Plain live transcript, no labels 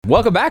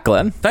Welcome back,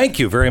 Glenn. Thank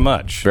you very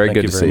much. Very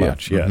good to see you.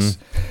 Yes.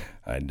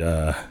 I'd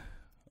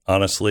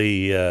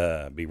honestly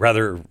be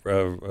rather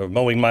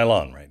mowing my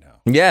lawn right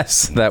now.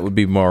 Yes, that would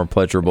be more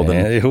pleasurable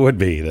than it would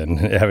be than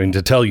having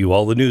to tell you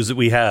all the news that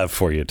we have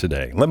for you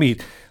today. Let me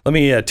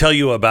tell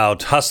you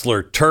about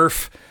Hustler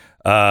Turf.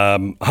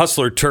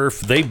 Hustler Turf,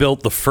 they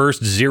built the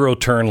first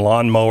zero-turn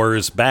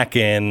lawnmowers back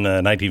in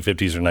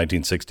 1950s or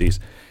 1960s.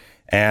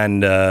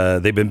 And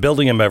they've been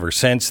building them ever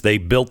since. They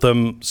built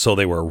them so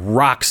they were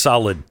rock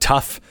solid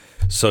tough,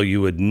 so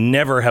you would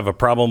never have a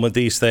problem with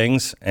these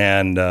things.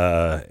 And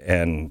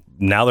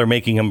now they're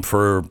making them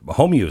for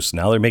home use.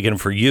 Now they're making them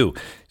for you.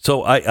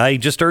 So I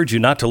just urge you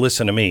not to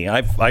listen to me.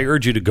 I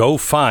urge you to go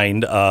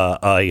find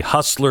a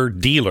Hustler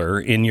dealer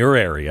in your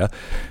area.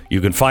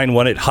 You can find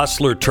one at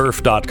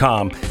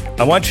hustlerturf.com.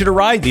 I want you to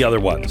ride the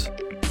other ones.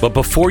 But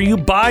before you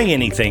buy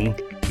anything,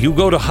 you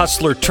go to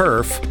Hustler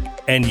Turf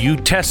and you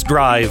test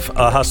drive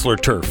a Hustler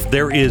Turf.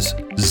 There is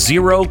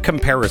zero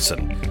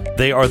comparison.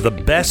 They are the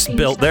best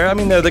built. They're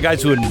the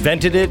guys who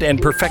invented it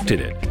and perfected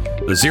it.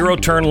 The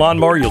zero-turn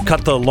lawnmower, you'll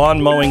cut the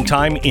lawn mowing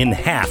time in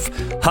half.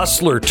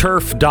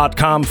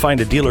 HustlerTurf.com.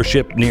 Find a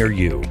dealership near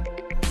you.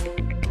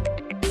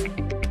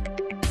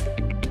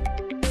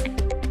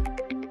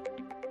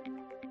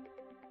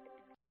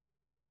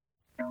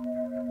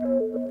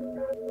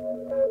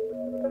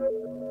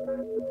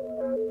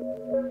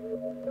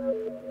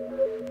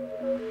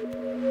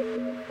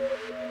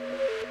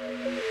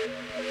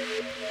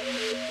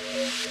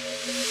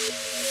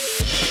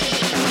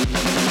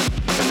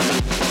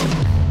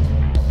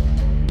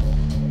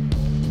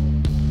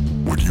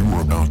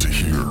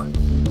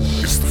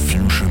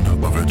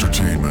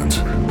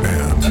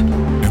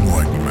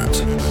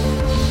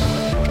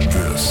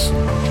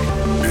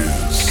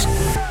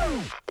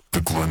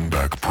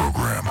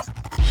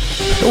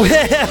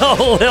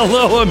 Well,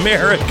 hello,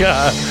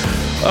 America.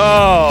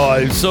 Oh,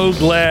 I'm so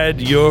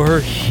glad you're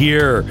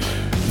here.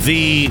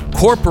 The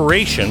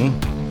corporation,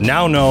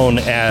 now known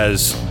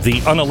as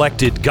the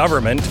unelected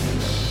government,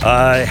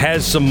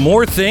 has some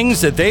more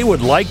things that they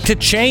would like to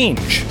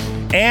change.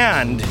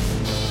 And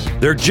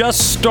they're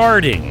just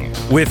starting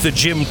with the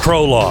Jim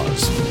Crow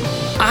laws.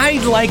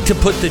 I'd like to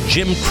put the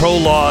Jim Crow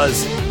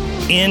laws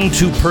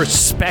into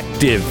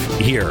perspective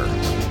here.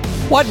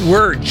 What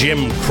were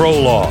Jim Crow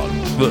logs?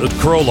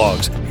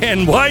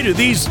 And why do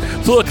these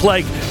look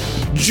like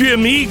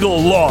Jim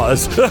Eagle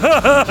laws?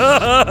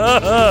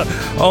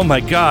 Oh my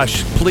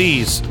gosh,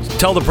 please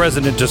tell the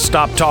president to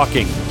stop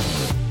talking.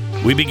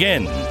 We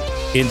begin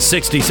in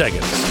 60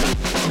 seconds.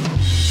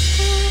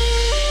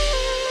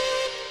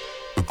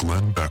 The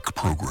Glenn Beck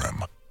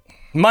Program.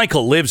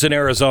 Michael lives in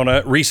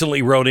Arizona,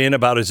 recently wrote in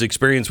about his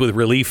experience with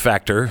Relief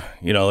Factor.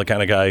 You know, the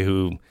kind of guy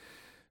who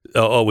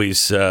you always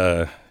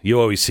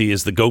see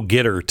as the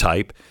go-getter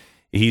type.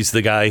 He's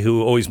the guy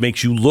who always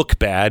makes you look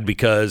bad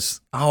because,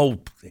 in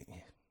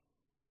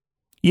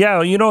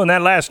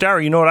that last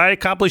hour, you know what I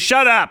accomplished?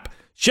 Shut up,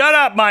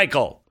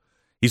 Michael.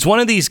 He's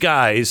one of these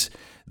guys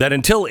that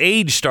until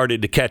age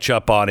started to catch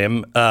up on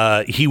him,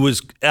 he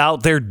was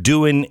out there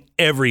doing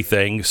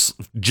everything,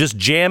 just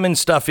jamming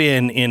stuff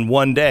in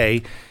one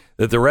day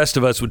that the rest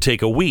of us would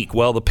take a week.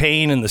 Well, the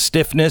pain and the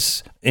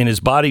stiffness in his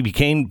body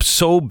became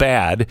so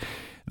bad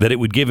that it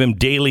would give him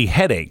daily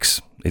headaches.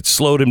 It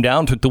slowed him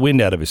down, took the wind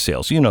out of his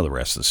sails. You know the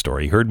rest of the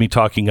story. He heard me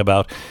talking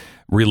about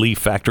Relief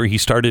Factor. He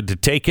started to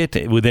take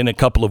it. Within a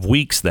couple of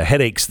weeks, the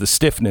headaches, the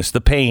stiffness,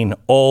 the pain,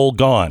 all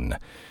gone.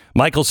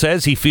 Michael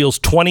says he feels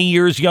 20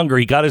 years younger.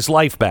 He got his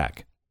life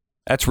back.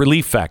 That's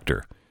Relief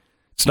Factor.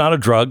 It's not a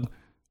drug.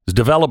 It's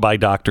developed by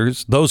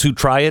doctors. Those who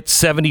try it,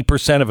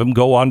 70% of them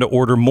go on to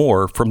order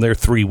more from their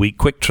 3-week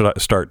quick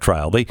start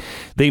trial.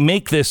 They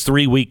make this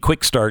 3-week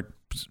quick start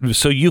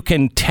so you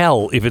can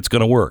tell if it's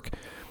going to work.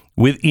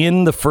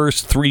 Within the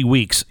first 3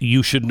 weeks,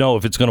 you should know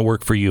if it's going to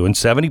work for you. And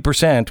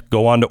 70%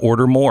 go on to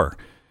order more.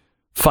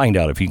 Find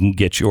out if you can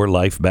get your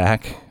life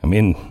back. I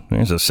mean,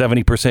 there's a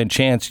 70%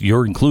 chance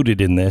you're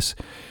included in this.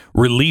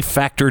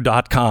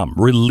 ReliefFactor.com.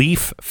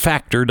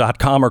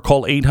 ReliefFactor.com or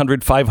call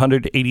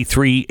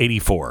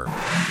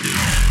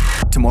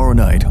 800-500-8384. Tomorrow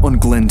night on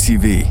Glenn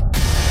TV.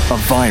 A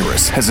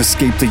virus has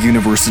escaped the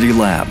university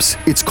labs.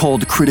 It's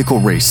called critical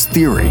race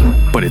theory,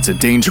 but it's a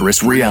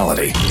dangerous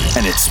reality,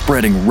 and it's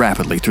spreading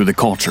rapidly through the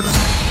culture.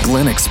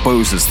 Glenn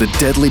exposes the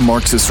deadly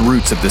Marxist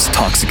roots of this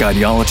toxic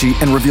ideology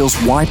and reveals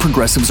why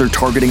progressives are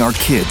targeting our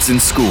kids in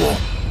school.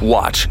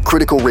 Watch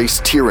Critical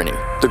Race Tyranny,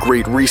 the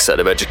Great Reset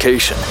of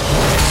Education.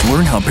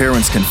 Learn how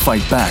parents can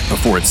fight back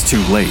before it's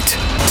too late.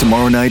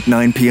 Tomorrow night,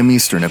 9 p.m.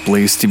 Eastern at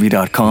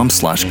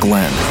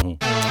blazetv.com/Glenn.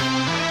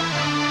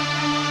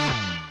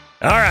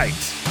 All right.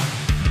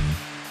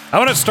 I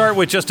want to start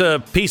with just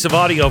a piece of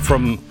audio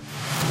from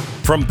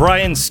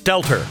Brian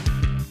Stelter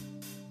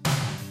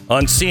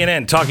on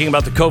CNN talking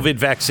about the COVID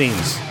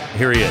vaccines.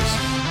 Here he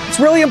is. It's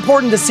really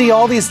important to see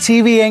all these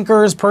TV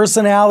anchors,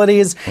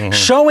 personalities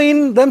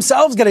showing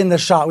themselves getting the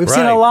shot. We've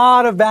seen a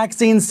lot of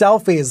vaccine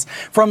selfies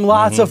from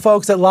lots of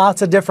folks at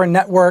lots of different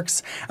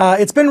networks.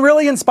 It's been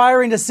really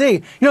inspiring to see.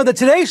 You know, the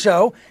Today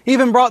Show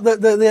even brought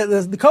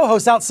the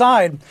co-hosts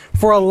outside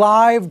for a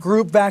live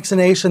group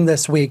vaccination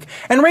this week.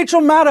 And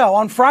Rachel Maddow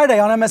on Friday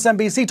on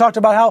MSNBC talked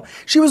about how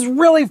she was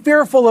really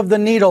fearful of the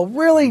needle,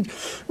 really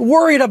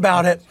worried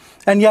about it.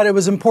 And yet it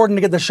was important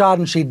to get the shot,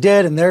 and she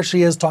did. And there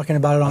she is talking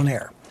about it on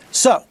air.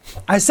 So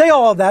I say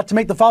all of that to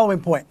make the following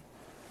point.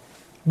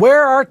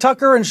 Where are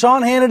Tucker and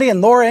Sean Hannity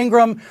and Laura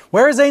Ingraham?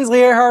 Where is Ainsley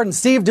Earhardt and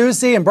Steve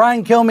Doocy and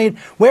Brian Kilmeade?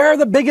 Where are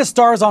the biggest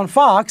stars on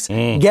Fox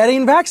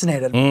getting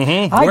vaccinated?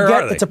 I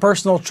get it's a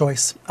personal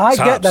choice. I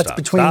get that's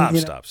between...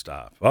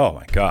 Stop. Oh,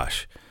 my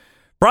gosh.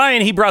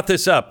 Brian, he brought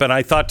this up, and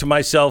I thought to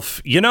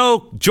myself, you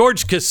know,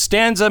 George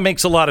Costanza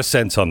makes a lot of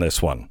sense on this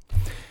one.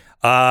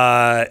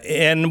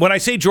 And when I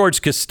say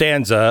George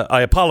Costanza,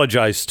 I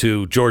apologize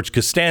to George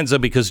Costanza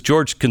because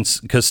George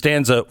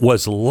Costanza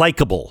was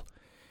likable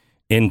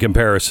in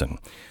comparison.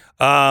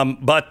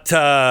 But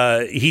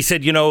he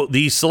said, you know,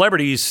 these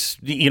celebrities,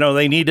 you know,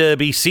 they need to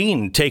be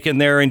seen taking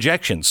their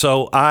injection.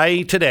 So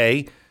I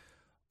today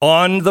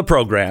on the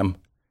program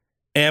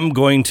am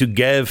going to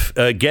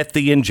get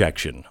the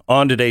injection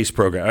on today's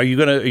program. Are you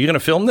gonna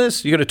film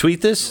this? You gonna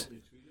tweet this?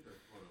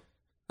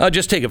 I'll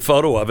just take a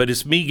photo of it.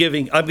 It's me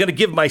I'm going to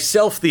give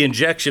myself the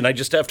injection. I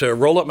just have to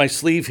roll up my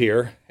sleeve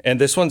here. And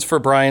this one's for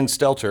Brian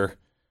Stelter.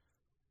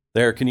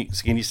 There, can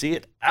you see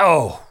it?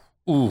 Oh,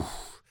 ooh.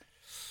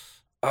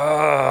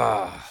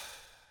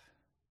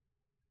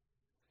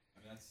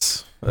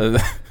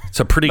 It's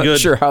a pretty good. Not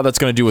sure how that's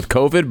going to do with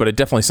COVID, but it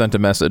definitely sent a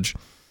message.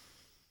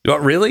 Oh,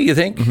 really? You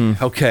think?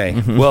 Okay.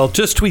 Well,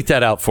 just tweet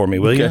that out for me,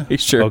 will you?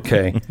 Sure.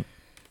 Okay.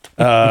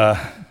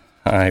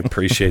 I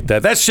appreciate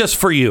that. That's just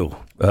for you,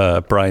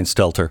 Brian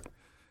Stelter.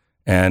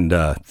 And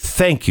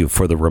thank you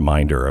for the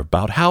reminder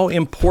about how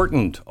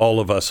important all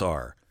of us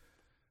are.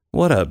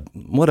 What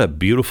a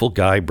beautiful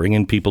guy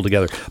bringing people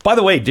together. By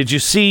the way, did you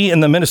see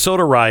in the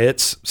Minnesota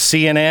riots,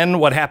 CNN,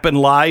 what happened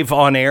live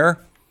on air?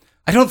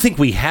 I don't think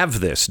we have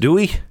this, do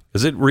we?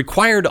 Because it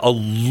required a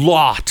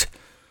lot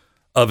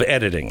of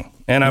editing.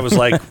 And I was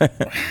like,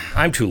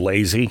 I'm too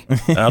lazy.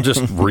 I'll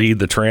just read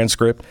the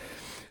transcript.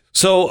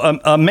 So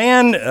a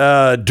man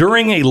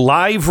during a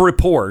live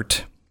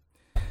report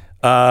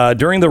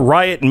during the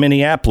riot in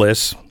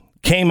Minneapolis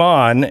came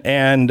on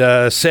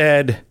and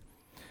said,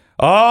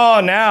 "Oh,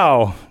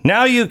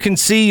 now you can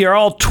see you're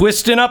all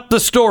twisting up the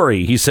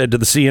story," he said to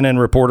the CNN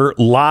reporter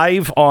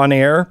live on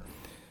air.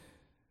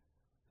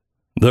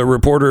 The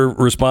reporter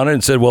responded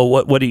and said, "Well,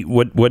 what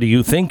do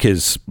you think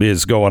is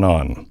going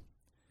on?"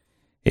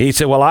 He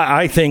said, "Well,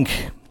 I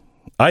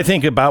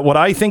think about what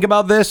I think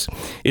about this.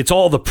 It's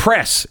all the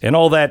press and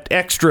all that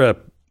extra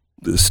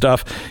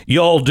stuff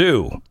y'all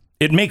do.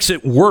 It makes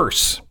it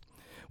worse.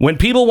 When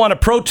people want to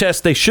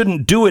protest, they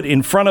shouldn't do it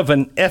in front of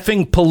an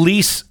effing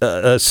police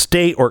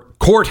state or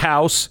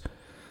courthouse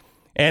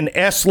and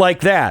S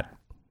like that.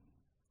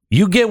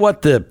 You get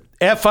what the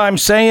F I'm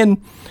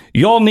saying?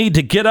 Y'all need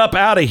to get up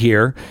out of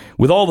here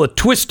with all the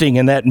twisting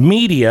and that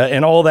media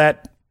and all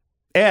that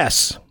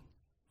S."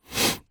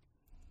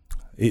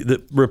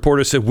 The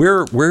reporter said,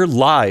 we're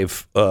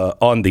live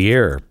on the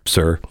air,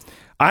 sir.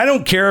 I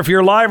don't care if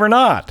you're live or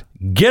not.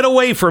 Get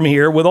away from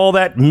here with all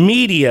that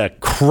media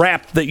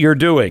crap that you're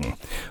doing.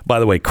 By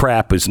the way,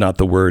 crap is not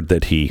the word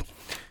that he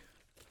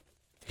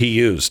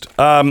used.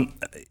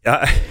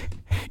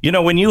 You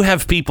know, when you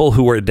have people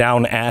who are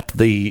down at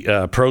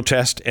the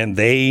protest and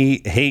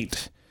they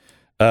hate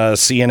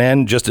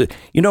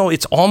CNN,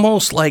 it's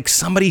almost like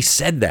somebody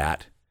said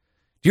that.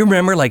 Do you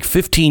remember like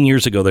 15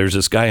 years ago, there's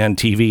this guy on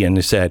TV and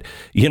he said,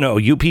 you know,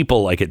 you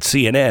people like at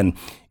CNN,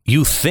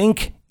 you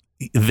think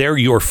they're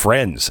your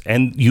friends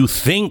and you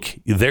think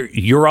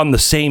you're on the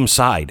same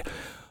side,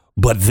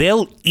 but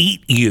they'll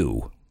eat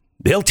you.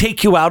 They'll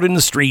take you out in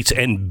the streets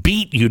and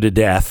beat you to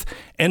death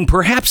and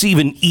perhaps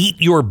even eat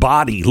your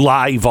body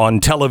live on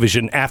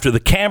television after the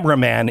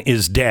cameraman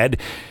is dead.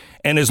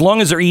 And as long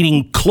as they're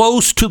eating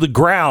close to the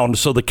ground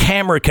so the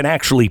camera can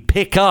actually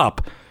pick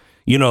up,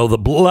 you know, the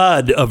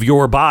blood of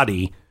your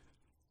body.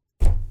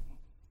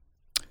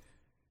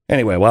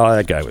 Anyway, well,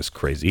 that guy was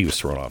crazy. He was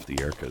thrown off the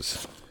air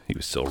because he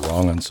was so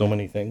wrong on so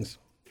many things.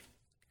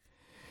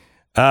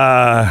 You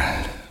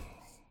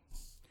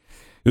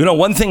know,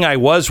 one thing I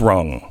was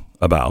wrong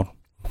about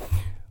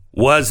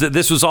was that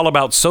this was all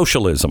about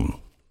socialism.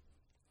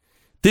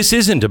 This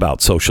isn't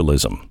about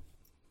socialism.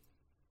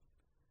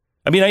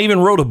 I mean, I even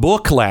wrote a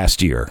book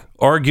last year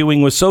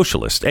arguing with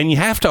socialists. And you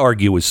have to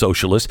argue with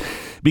socialists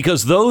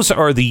because those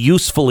are the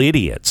useful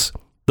idiots.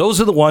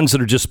 Those are the ones that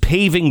are just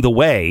paving the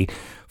way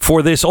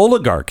for this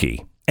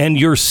oligarchy. And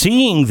you're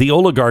seeing the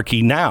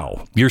oligarchy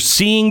now. You're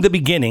seeing the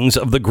beginnings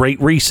of the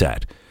Great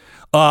Reset.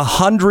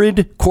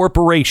 100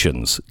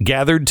 corporations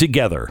gathered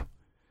together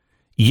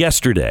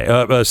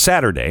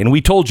Saturday. And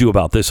we told you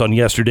about this on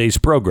yesterday's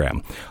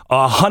program.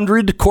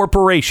 100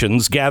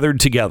 corporations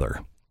gathered together.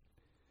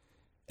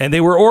 And they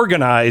were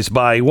organized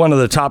by one of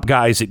the top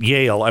guys at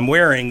Yale. I'm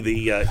wearing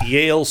the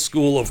Yale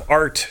School of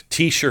Art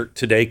t-shirt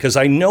today because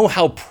I know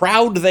how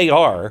proud they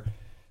are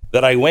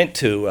that I went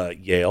to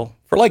Yale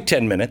for like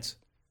 10 minutes.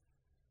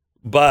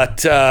 But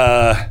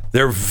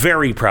they're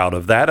very proud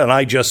of that. And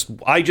I just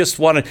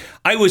wanted,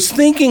 I was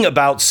thinking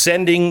about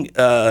sending,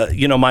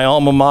 my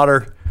alma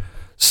mater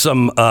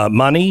some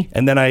money.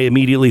 And then I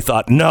immediately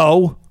thought,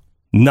 no,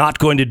 not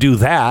going to do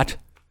that.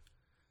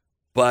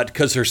 But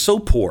because they're so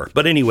poor.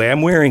 But anyway,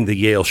 I'm wearing the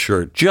Yale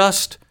shirt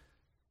just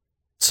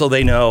so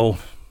they know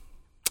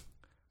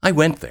I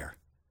went there.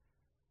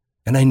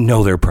 And I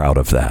know they're proud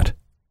of that.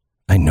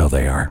 I know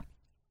they are.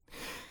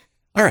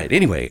 All right.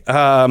 Anyway,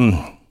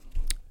 the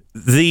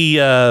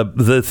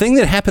thing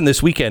that happened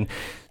this weekend,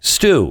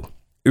 Stu,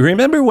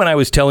 remember when I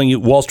was telling you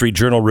Wall Street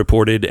Journal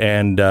reported,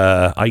 and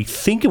I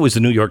think it was the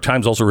New York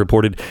Times also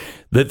reported,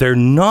 that they're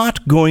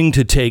not going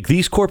to take,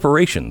 these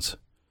corporations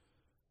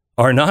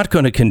are not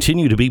going to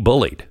continue to be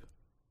bullied.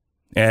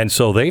 And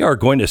so they are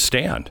going to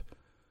stand.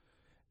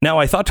 Now,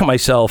 I thought to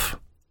myself,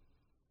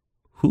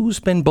 who's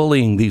been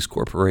bullying these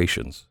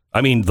corporations?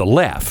 I mean, the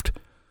left.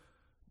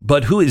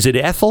 But who is it?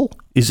 Ethel?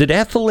 Is it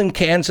Ethel in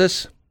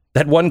Kansas?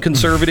 That one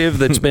conservative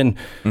that's been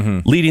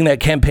leading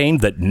that campaign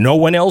that no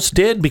one else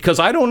did? Because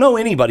I don't know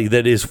anybody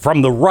that is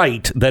from the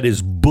right that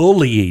is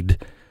bullied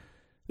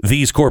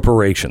these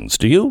corporations.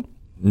 Do you?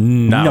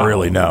 Not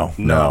really, no.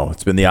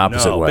 It's been the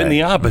opposite way. Been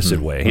the opposite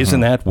way.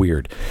 Isn't that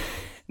weird?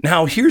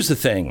 Now, here's the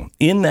thing.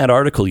 In that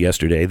article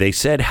yesterday, they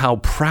said how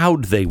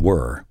proud they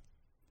were,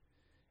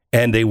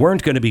 and they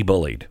weren't going to be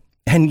bullied.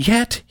 And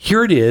yet,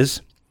 here it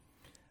is.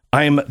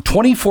 I'm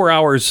 24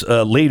 hours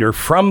later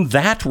from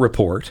that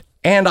report,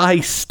 and I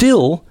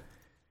still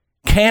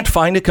can't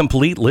find a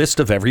complete list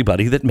of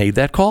everybody that made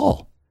that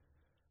call.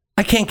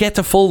 I can't get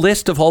the full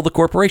list of all the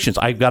corporations.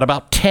 I've got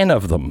about 10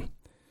 of them.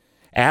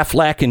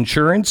 Aflac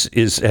Insurance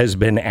has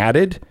been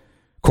added.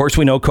 Of course,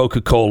 we know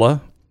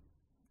Coca-Cola,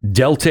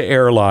 Delta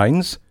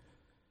Airlines,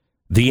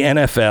 the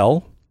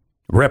NFL,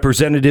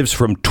 representatives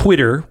from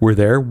Twitter were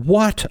there.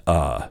 What?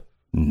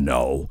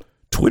 No.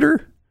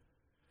 Twitter?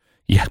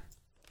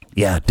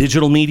 Yeah,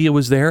 digital media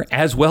was there,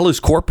 as well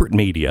as corporate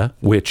media,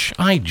 which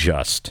I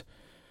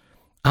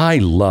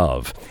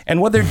love.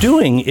 And what they're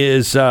doing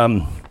is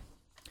they're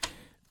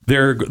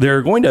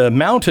going to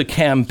mount a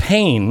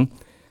campaign.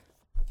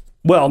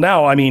 Well,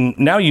 now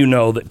you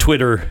know that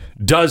Twitter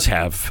does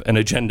have an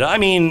agenda. I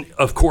mean,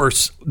 of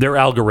course, their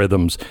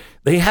algorithms,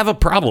 they have a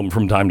problem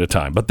from time to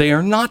time, but they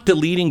are not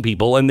deleting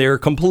people, and they're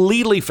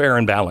completely fair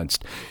and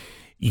balanced.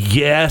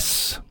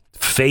 Yes,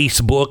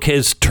 Facebook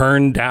has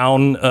turned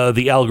down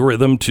the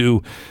algorithm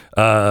to,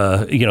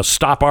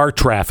 stop our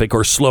traffic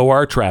or slow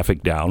our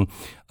traffic down.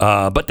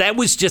 But that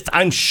was just,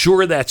 I'm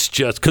sure that's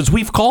just because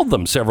we've called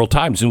them several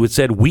times and we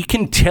said, we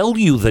can tell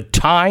you the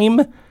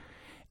time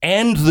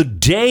and the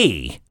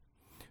day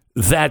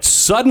that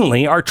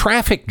suddenly our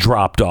traffic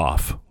dropped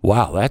off.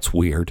 Wow, that's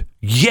weird.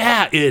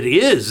 Yeah, it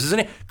is, isn't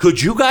it?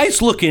 Could you guys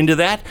look into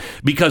that?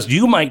 Because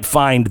you might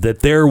find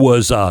that there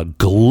was a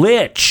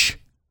glitch.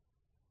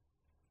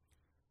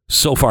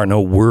 So far,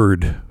 no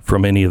word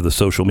from any of the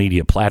social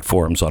media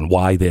platforms on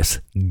why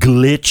this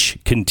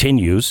glitch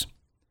continues.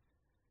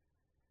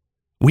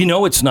 We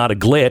know it's not a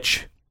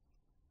glitch.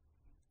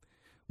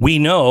 We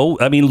know,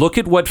 look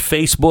at what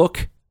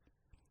Facebook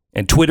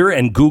and Twitter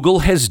and Google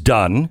has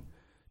done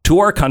to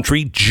our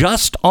country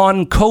just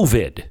on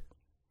COVID.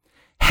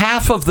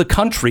 Half of the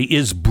country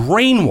is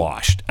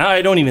brainwashed.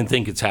 I don't even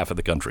think it's half of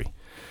the country.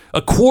 A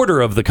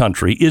quarter of the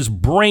country is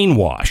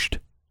brainwashed.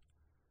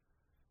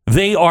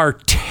 They are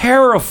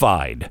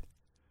terrified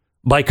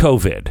by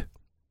COVID.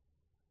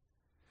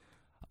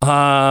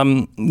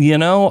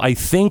 I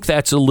think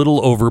that's a little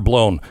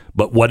overblown.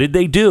 But what did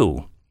they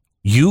do?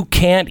 You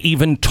can't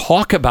even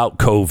talk about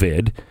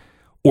COVID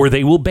or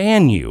they will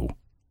ban you.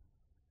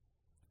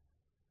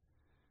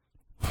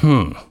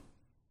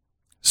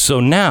 So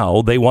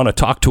now they want to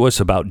talk to us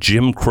about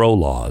Jim Crow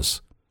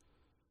laws.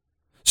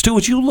 Stu,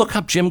 would you look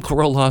up Jim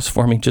Crow laws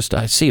for me? Just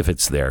see if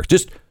it's there.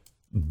 Just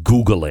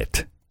Google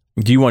it.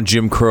 Do you want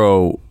Jim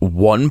Crow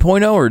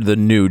 1.0 or the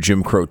new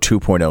Jim Crow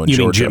 2.0 in you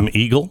Georgia? Mean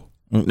Jim Eagle?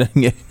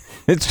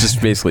 It's just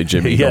basically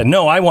Jim Eagle. Yeah,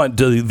 no, I want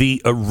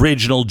the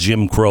original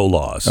Jim Crow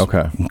laws.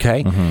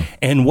 Okay.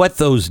 And what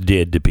those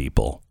did to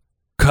people.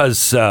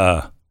 Because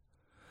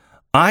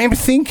I'm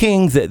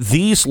thinking that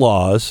these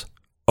laws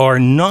are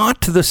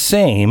not the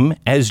same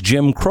as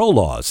Jim Crow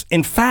laws.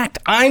 In fact,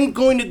 I'm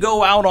going to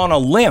go out on a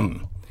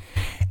limb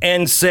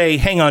and say,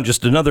 hang on,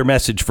 just another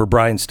message for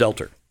Brian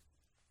Stelter.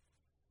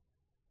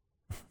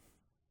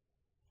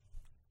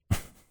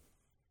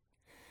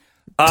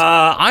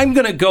 I'm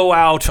going to go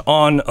out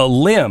on a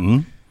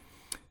limb.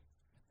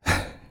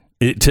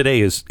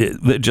 Today is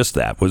just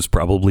that was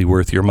probably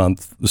worth your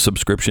month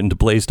subscription to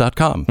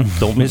Blaze.com.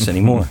 Don't miss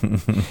any more.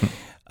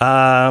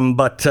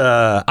 But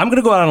I'm going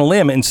to go out on a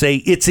limb and say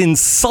it's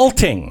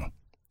insulting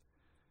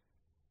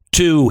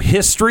to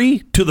history,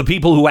 to the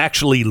people who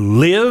actually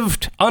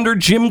lived under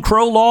Jim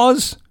Crow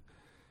laws.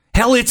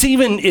 Hell, it's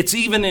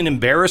even an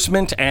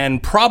embarrassment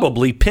and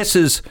probably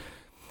pisses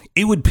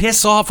it would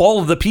piss off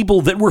all of the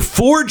people that were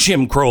for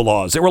Jim Crow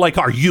laws. They were like,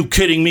 are you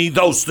kidding me?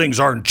 Those things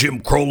aren't Jim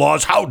Crow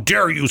laws. How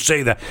dare you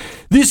say that?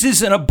 This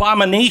is an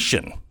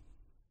abomination.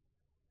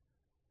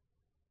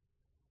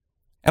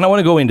 And I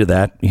want to go into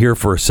that here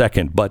for a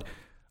second, but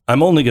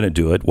I'm only going to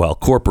do it while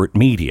corporate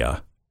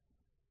media.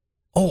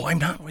 Oh, I'm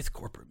not with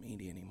corporate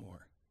media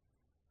anymore.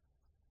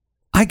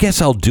 I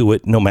guess I'll do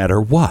it no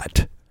matter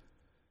what.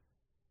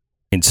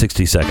 In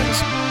 60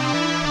 seconds.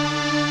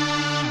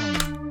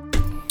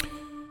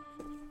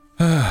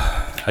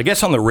 I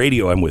guess on the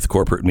radio I'm with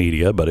corporate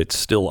media, but it's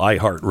still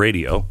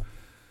iHeartRadio.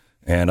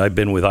 And I've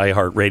been with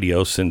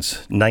iHeartRadio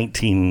since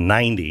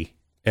 1990.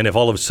 And if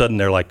all of a sudden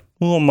they're like,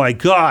 oh my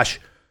gosh,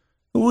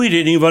 we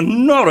didn't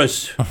even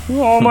notice.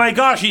 Oh my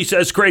gosh, he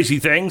says crazy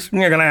things.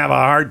 You're going to have a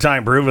hard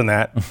time proving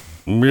that.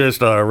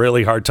 Just a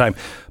really hard time.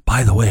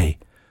 By the way,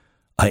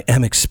 I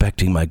am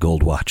expecting my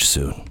gold watch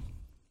soon.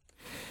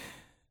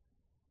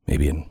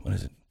 Maybe in,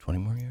 20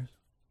 more years?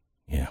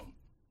 Yeah.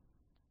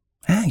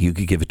 You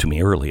could give it to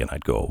me early and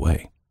I'd go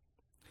away.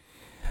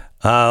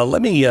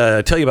 Let me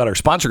tell you about our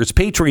sponsor. It's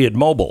Patriot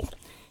Mobile.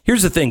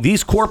 Here's the thing.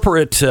 These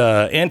corporate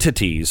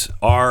entities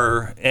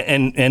are,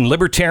 and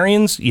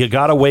libertarians, you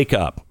got to wake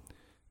up.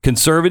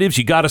 Conservatives,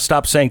 you got to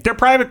stop saying they're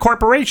private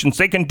corporations.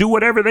 They can do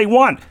whatever they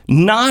want.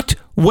 Not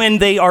when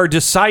they are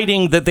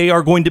deciding that they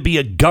are going to be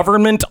a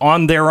government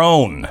on their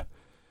own.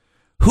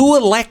 Who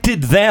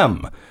elected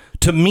them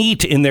to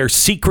meet in their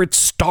secret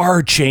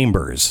star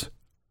chambers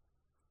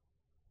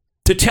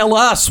to tell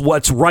us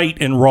what's right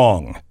and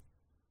wrong?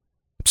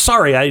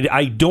 Sorry,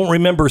 I don't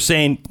remember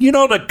saying, you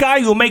know, the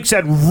guy who makes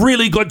that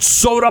really good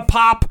soda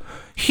pop,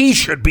 he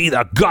should be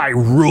the guy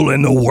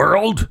ruling the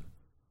world.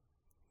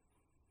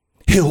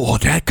 Oh,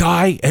 that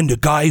guy and the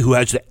guy who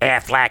has the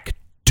Aflac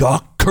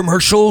duck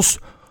commercials,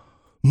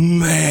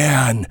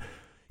 man,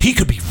 he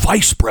could be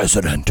vice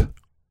president.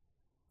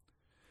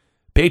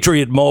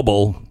 Patriot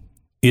Mobile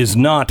is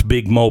not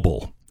Big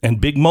Mobile, and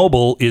Big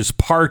Mobile is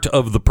part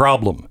of the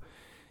problem.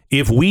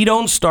 If we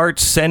don't start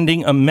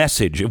sending a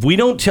message, if we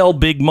don't tell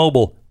Big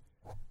Mobile,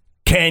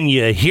 can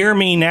you hear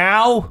me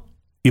now?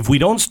 If we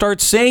don't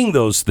start saying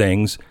those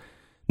things,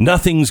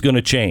 nothing's going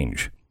to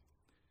change.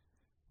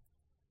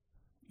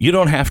 You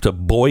don't have to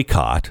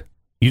boycott.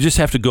 You just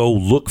have to go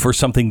look for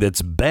something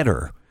that's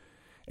better.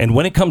 And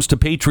when it comes to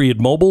Patriot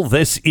Mobile,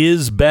 this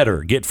is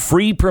better. Get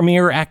free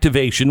Premier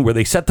activation where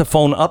they set the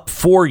phone up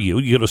for you.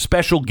 You get a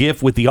special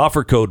gift with the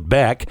offer code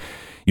Beck.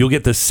 You'll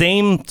get the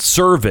same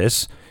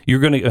service. You're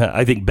going to,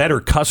 I think, better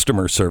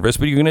customer service,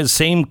 but you're going to have the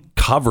same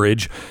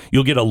coverage.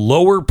 You'll get a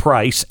lower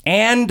price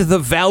and the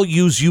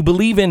values you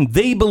believe in.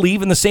 They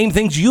believe in the same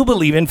things you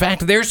believe in. In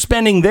fact, they're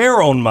spending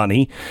their own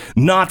money,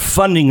 not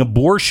funding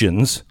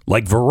abortions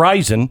like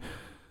Verizon.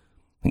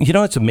 You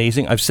know, it's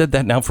amazing. I've said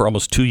that now for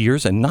almost 2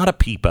 years and not a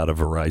peep out of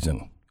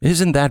Verizon.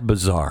 Isn't that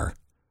bizarre?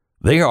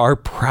 They are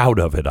proud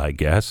of it, I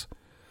guess.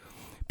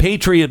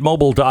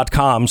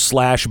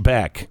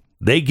 PatriotMobile.com/Beck.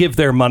 They give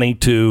their money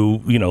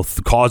to,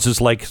 causes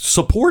like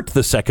support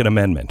the Second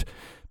Amendment.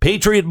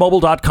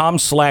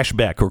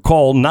 PatriotMobile.com/Beck or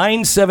call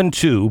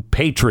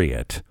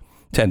 972-PATRIOT.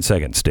 10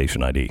 seconds,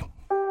 station ID.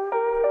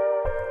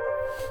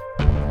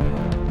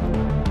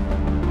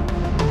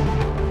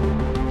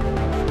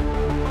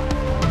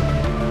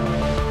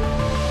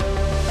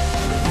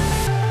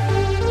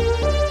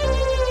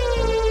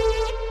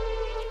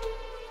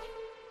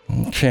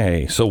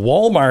 Okay, so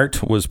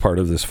Walmart was part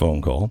of this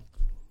phone call.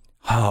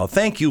 Oh,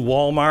 thank you,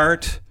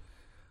 Walmart.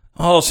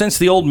 Oh, since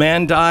the old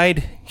man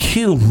died,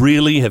 you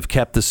really have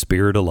kept the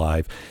spirit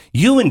alive.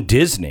 You and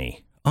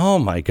Disney. Oh,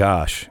 my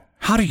gosh.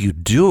 How do you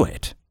do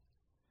it?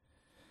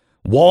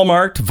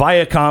 Walmart,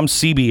 Viacom,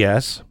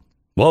 CBS.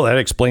 Well, that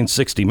explains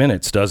 60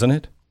 Minutes, doesn't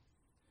it?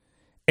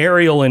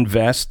 Ariel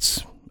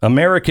Invests,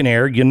 American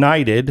Air,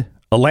 United,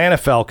 Atlanta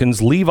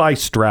Falcons, Levi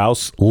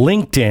Strauss,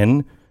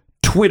 LinkedIn,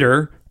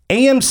 Twitter,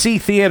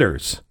 AMC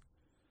Theaters.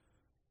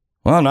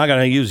 Well, I'm not going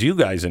to use you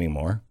guys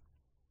anymore.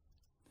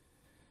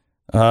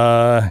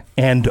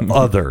 And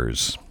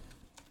others.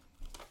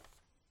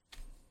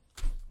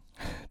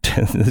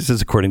 This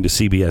is according to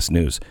CBS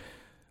News.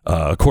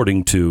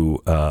 According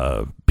to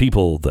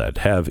people that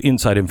have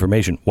inside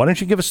information. Why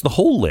don't you give us the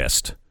whole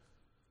list?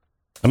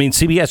 I mean,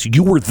 CBS,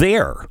 you were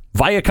there.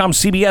 Viacom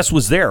CBS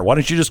was there. Why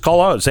don't you just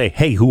call out and say,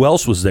 hey, who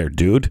else was there,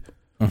 dude?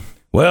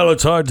 Well,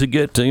 it's hard to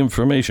get to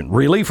information.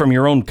 Really? From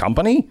your own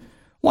company?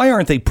 Why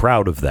aren't they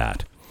proud of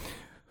that?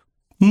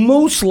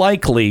 Most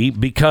likely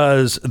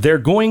because they're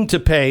going to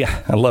pay.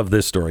 I love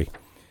this story.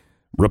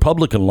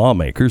 Republican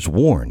lawmakers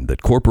warn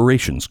that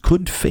corporations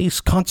could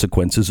face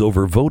consequences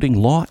over voting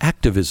law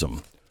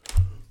activism.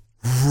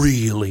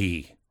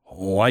 Really?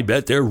 Oh, I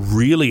bet they're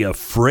really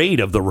afraid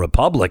of the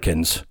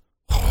Republicans.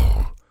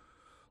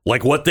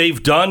 Like what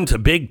they've done to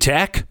big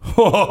tech?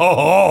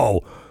 Oh,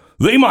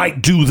 they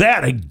might do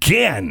that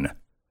again.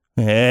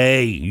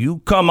 Hey, you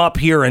come up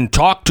here and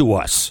talk to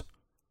us.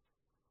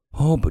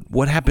 Oh, but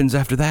what happens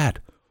after that?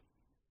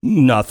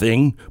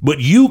 Nothing. But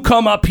you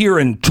come up here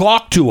and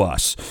talk to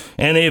us.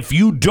 And if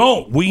you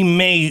don't, we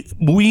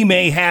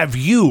may have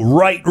you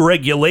write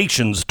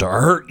regulations to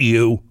hurt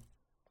you.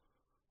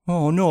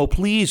 Oh, no,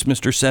 please,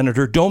 Mr.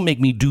 Senator, don't make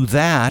me do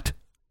that.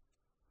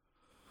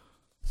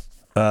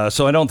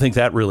 So I don't think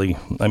that really,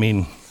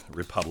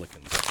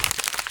 Republicans,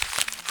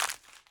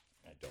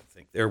 I don't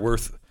think they're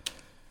worth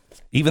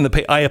even the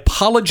pay. I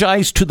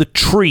apologize to the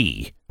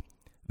tree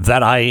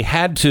that I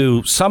had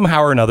to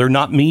somehow or another,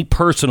 not me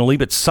personally,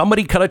 but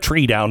somebody cut a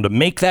tree down to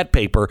make that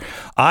paper.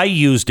 I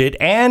used it,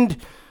 and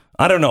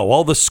I don't know,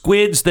 all the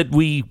squids that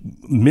we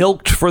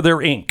milked for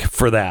their ink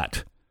for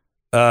that.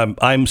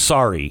 I'm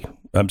sorry.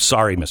 I'm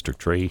sorry, Mr.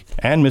 Tree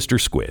and Mr.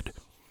 Squid.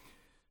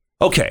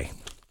 Okay.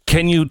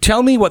 Can you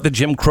tell me what the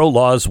Jim Crow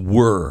laws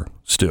were,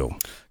 Stu?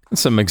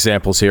 Some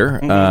examples here.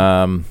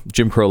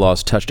 Jim Crow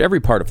laws touched every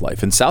part of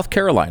life. In South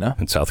Carolina,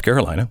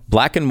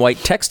 black and white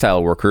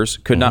textile workers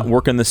could not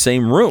work in the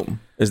same room.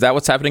 Is that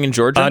what's happening in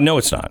Georgia? No,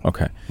 it's not.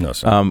 Okay. No,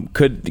 it's not.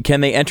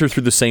 Can they enter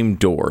through the same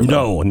door?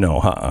 Though?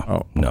 No.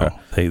 Oh, no.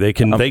 okay. They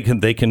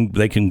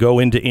can go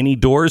into any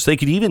doors. They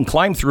could even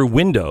climb through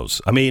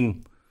windows.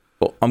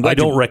 Well, I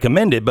don't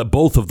recommend it, but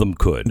both of them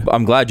could.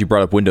 I'm glad you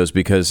brought up windows,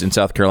 because in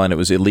South Carolina, it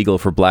was illegal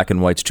for black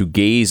and whites to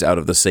gaze out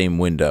of the same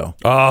window.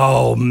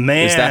 Oh,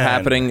 man. Is that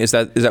happening? Is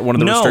that one of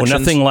the restrictions? No,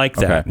 nothing like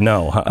that. Okay.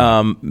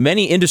 No.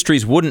 Many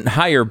industries wouldn't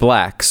hire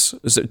blacks.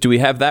 Do we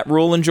have that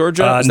rule in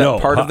Georgia? Is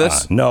that part of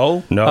this?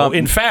 No.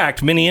 In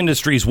fact, many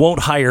industries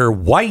won't hire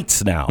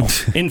whites now.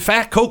 In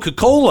fact,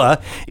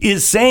 Coca-Cola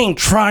is saying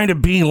try to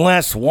be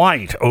less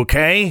white,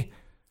 okay?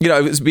 You know,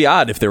 it would be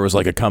odd if there was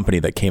like a company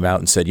that came out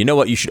and said, you know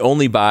what, you should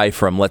only buy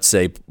from, let's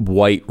say,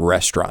 white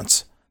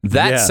restaurants.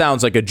 That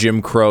sounds like a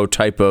Jim Crow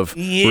type of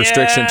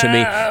restriction to me.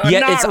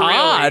 Yet it's really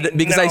odd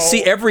because I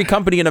see every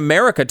company in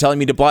America telling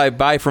me to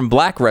buy from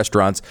black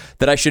restaurants,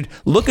 that I should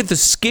look at the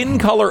skin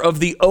color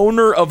of the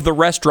owner of the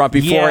restaurant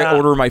before I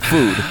order my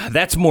food.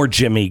 That's more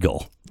Jim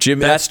Eagle.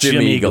 That's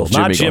Jim Eagle.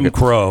 Not Jim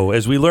Crow.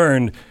 As we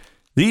learned,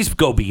 these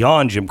go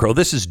beyond Jim Crow.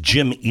 This is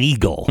Jim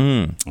Eagle.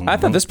 I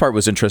thought this part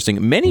was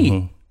interesting.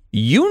 Many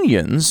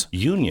unions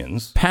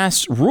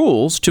passed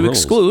rules to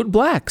exclude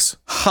blacks.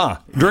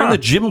 During the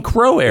Jim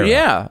Crow era.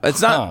 Yeah, it's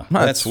not.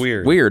 That's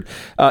weird. Weird.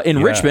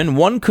 In Richmond,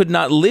 one could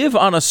not live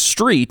on a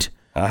street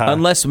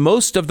unless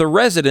most of the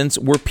residents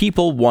were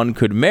people one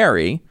could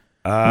marry.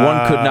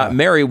 One could not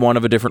marry one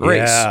of a different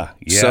race.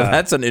 So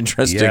that's an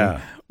interesting.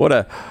 What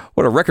a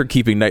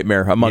record-keeping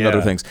nightmare, among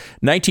other things.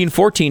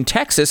 1914,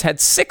 Texas had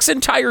 6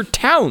 entire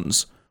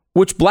towns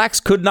which blacks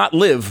could not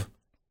live.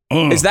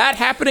 Is that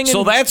happening in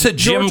Georgia? So that's a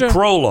Jim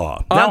Crow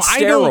law. Now,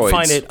 I don't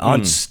find it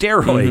on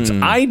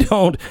steroids. I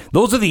don't.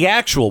 Those are the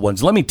actual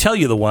ones. Let me tell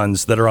you the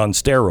ones that are on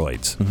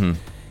steroids.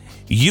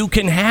 You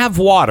can have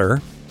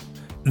water.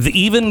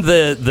 Even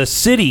the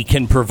city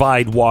can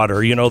provide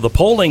water. You know, the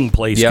polling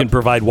place can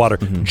provide water.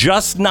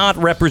 Just not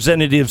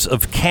representatives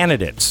of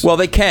candidates. Well,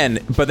 they can,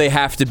 but they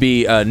have to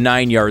be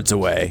 9 yards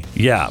away.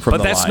 But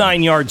that's line.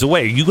 9 yards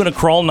away. Are you going to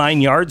crawl 9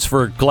 yards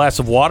for a glass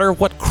of water?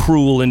 What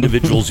cruel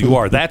individuals you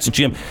are. That's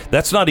Jim.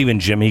 That's not even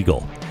Jim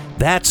Eagle.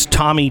 That's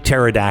Tommy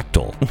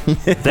Pterodactyl.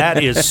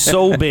 That is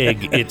so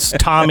big. It's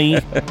Tommy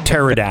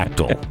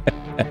Pterodactyl.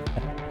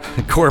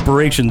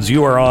 Corporations,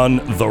 you are on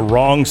the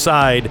wrong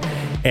side.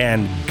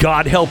 And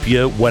God help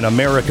you when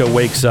America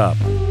wakes up.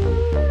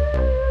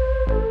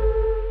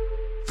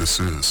 This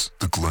is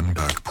the Glenn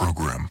Beck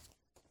Program.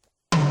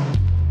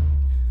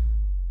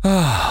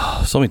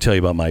 So let me tell you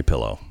about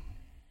MyPillow.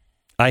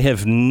 I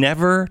have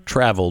never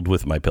traveled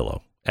with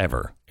MyPillow,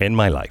 ever, in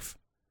my life.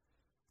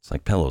 It's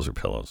like pillows are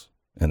pillows,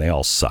 and they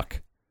all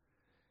suck.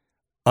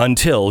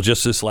 Until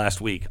just this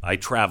last week, I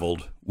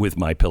traveled with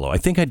MyPillow. I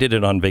think I did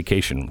it on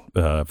vacation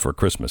for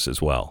Christmas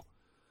as well.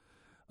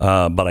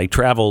 But I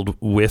traveled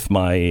with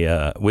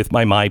my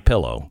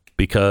MyPillow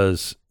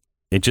because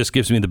it just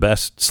gives me the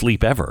best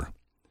sleep ever.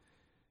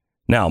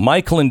 Now,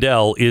 Mike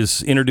Lindell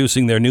is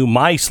introducing their new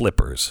My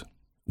Slippers,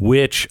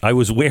 which I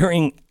was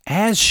wearing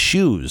as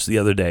shoes the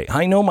other day.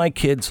 I know my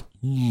kids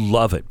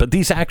love it, but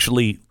these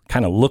actually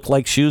kind of look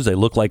like shoes. They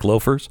look like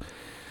loafers.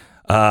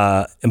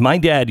 My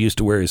dad used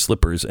to wear his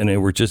slippers, and it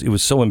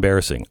was so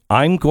embarrassing.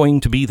 I'm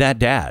going to be that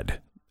dad,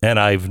 and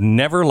I've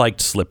never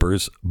liked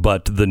slippers,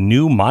 but the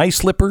new My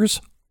Slippers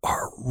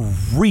are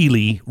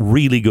really,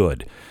 really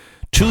good.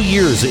 2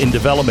 years in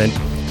development,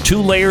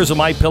 2 layers of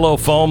MyPillow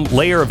foam,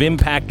 layer of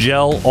impact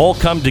gel, all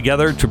come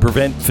together to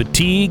prevent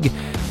fatigue,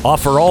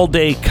 offer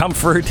all-day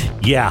comfort.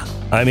 Yeah,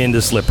 I'm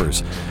into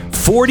slippers.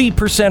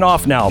 40%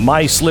 off now,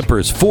 My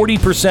Slippers.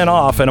 40%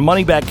 off and a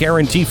money-back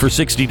guarantee for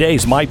 60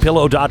 days.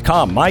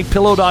 MyPillow.com.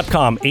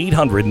 MyPillow.com.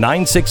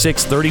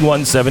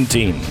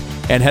 800-966-3117.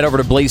 And head over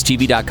to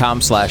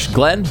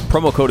blazetv.com/Glenn.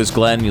 Promo code is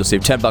Glenn. You'll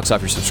save $10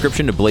 off your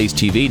subscription to Blaze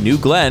TV. New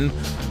Glenn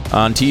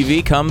on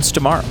TV comes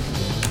tomorrow.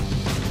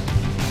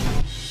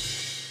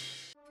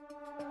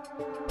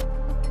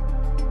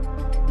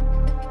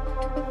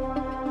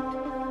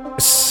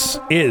 This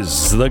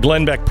is the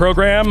Glenn Beck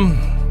Program.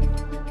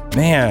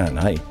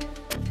 Man,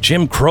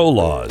 Jim Crow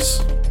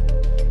laws.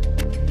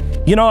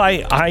 You know,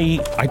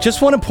 I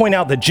just want to point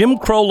out that Jim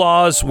Crow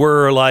laws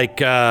were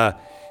like...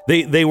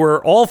 They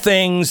were all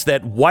things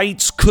that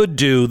whites could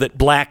do that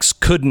blacks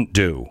couldn't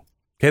do.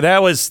 Okay,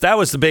 that was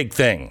the big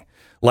thing.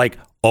 Like,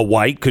 A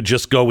white could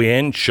just go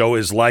in, show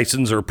his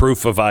license or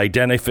proof of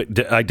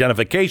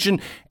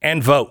identification,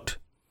 and vote.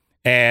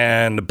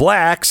 And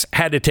blacks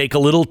had to take a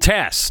little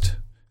test.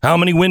 How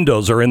many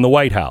windows are in the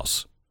White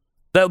House?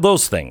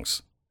 Those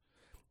things.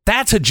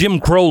 That's a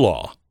Jim Crow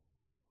law.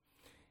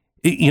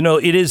 You know,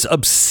 it is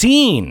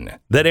obscene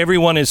that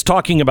everyone is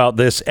talking about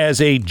this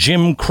as a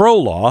Jim Crow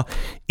law.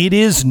 It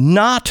is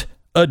not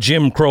a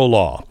Jim Crow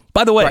law.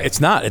 By the way, right, it's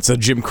not. It's a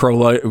Jim Crow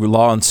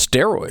law on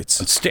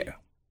steroids.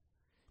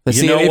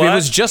 If it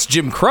was just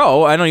Jim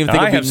Crow, I don't even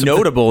think it'd be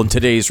notable in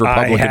today's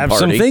Republican Party. I have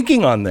some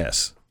thinking on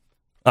this.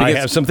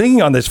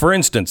 For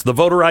instance, the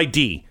voter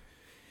ID.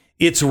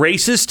 It's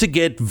racist to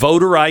get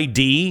voter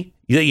ID.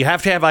 You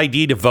have to have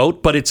ID to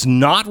vote, but it's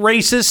not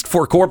racist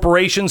for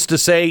corporations to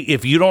say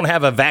if you don't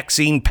have a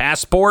vaccine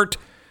passport,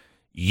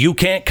 you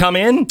can't come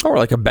in. Or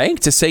like a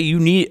bank to say you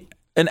need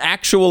an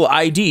actual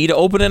ID to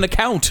open an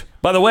account.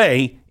 By the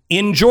way,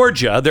 in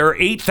Georgia, there are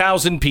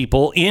 8,000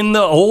 people in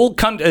the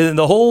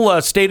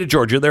whole state of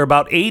Georgia. There are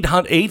about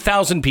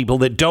 8,000 people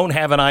that don't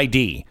have an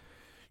ID.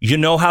 You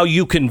know how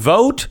you can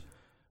vote?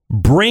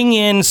 Bring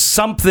in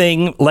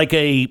something like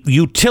a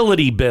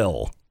utility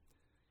bill,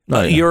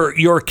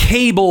 your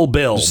cable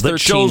bill.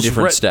 There's 13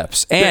 different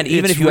steps. And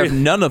even if you have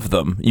none of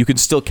them, you can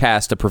still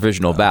cast a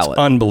provisional ballot.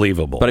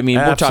 Unbelievable. But I mean,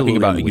 we're talking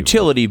about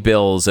utility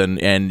bills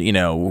and you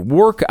know,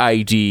 work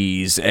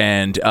IDs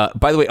and,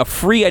 by the way, a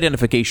free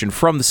identification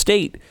from the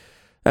state.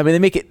 I mean, they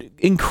make it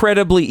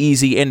incredibly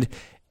easy, and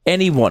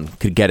anyone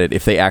could get it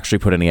if they actually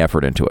put any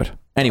effort into it.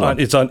 Anyone.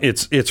 It's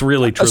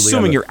really truly.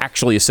 Assuming you're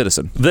actually a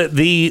citizen.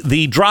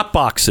 The drop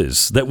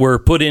boxes that were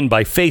put in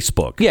by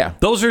Facebook. Yeah.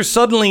 Those are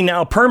suddenly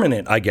now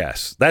permanent, I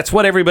guess. That's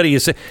what everybody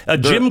is saying.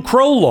 Jim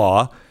Crow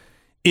law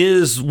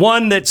is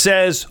one that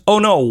says, oh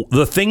no,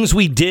 the things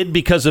we did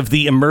because of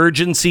the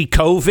emergency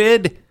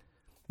COVID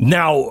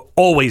now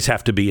always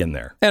have to be in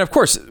there. And of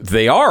course,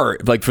 they are,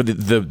 like for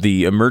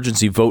the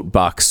emergency vote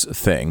box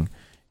thing.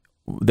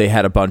 They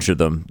had a bunch of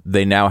them.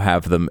 They now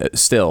have them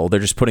still. They're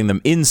just putting them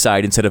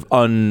inside instead of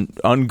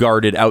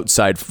unguarded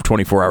outside for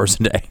 24 hours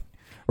a day.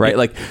 Right?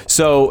 Like,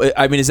 so,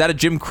 I mean, is that a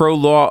Jim Crow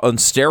law on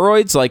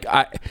steroids?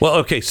 Well,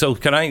 okay, so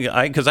can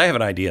I because I have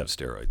an idea of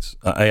steroids.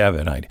 I have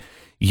an idea.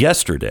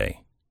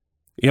 Yesterday,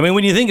 I mean,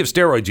 when you think of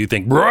steroids, you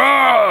think,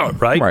 right?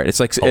 Right.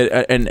 It's like,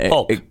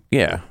 Hulk.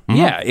 Yeah. Mm-hmm.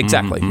 Yeah,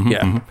 exactly. Mm-hmm.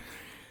 Yeah.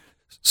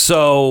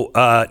 So,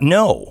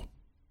 no.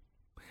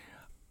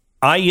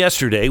 I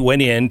yesterday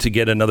went in to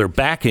get another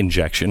back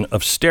injection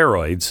of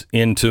steroids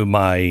into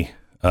my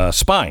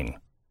spine.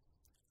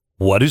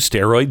 What do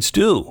steroids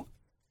do?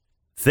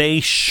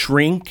 They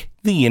shrink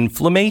the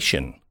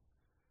inflammation.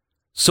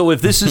 So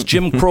if this is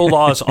Jim Crow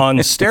laws on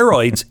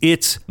steroids,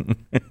 it's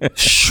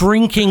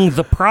shrinking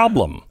the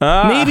problem.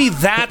 Maybe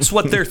that's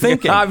what they're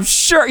thinking. I'm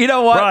sure. You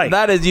know what? Right.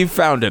 That is, you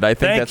found it. I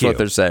think that's what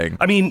they're saying.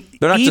 I mean,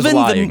 they're not just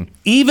lying.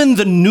 Even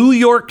the New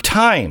York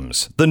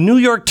Times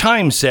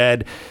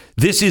said,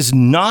 this is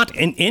not,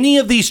 and any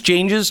of these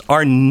changes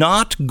are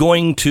not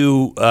going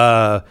to,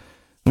 let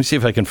me see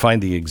if I can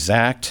find the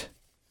exact,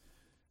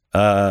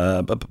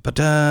 permanent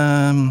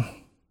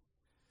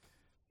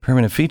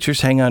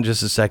features. Hang on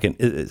just a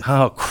second.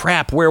 Oh,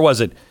 crap. Where was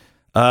it?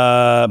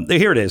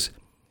 Here it is.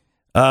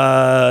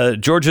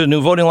 Georgia new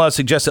voting law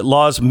suggests that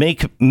laws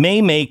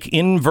may make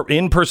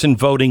in-person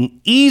voting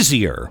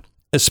easier,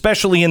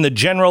 especially in the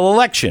general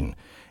election,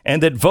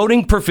 and that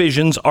voting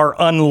provisions are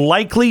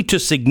unlikely to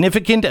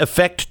significantly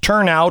affect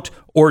turnout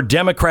or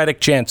Democratic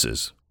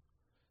chances.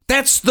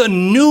 That's the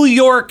New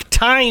York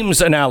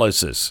Times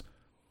analysis.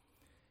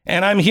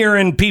 And I'm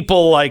hearing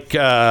people like,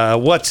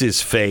 what's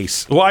his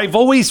face? Well, I've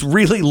always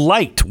really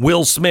liked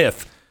Will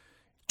Smith.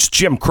 It's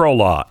Jim Crow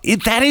law.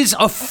 That is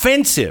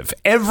offensive.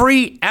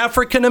 Every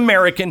African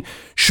American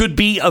should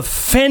be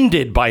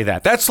offended by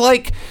that. That's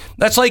like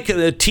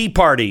the Tea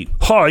Party.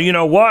 Oh, you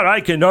know what?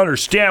 I can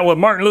understand what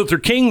Martin Luther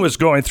King was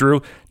going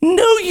through.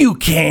 No, you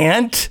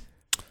can't.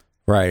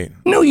 Right.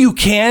 No, you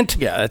can't.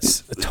 Yeah,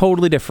 that's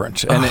totally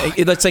different. And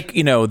it's like,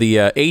 you know, the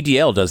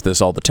ADL does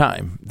this all the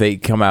time. They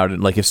come out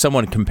and, like, if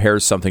someone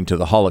compares something to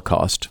the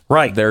Holocaust,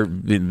 right,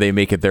 they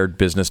make it their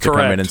business to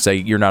come in and say,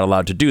 you're not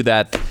allowed to do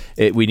that.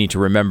 We need to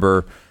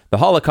remember the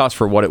Holocaust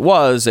for what it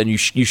was, and you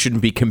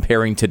shouldn't be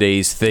comparing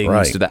today's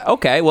things to that.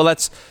 Okay, well,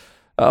 that's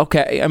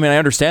okay. I mean, I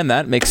understand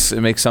that.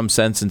 It makes some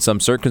sense in some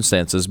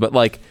circumstances, but,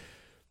 like,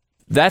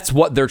 that's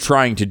what they're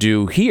trying to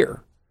do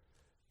here.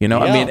 You know,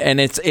 I mean,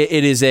 and it's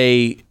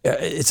really a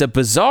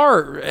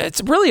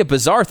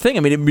bizarre thing.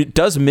 I mean, it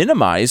does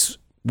minimize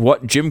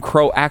what Jim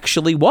Crow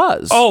actually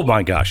was. Oh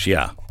my gosh,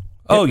 yeah.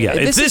 Oh yeah.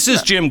 If this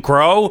is Jim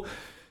Crow,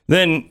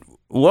 then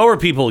what were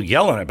people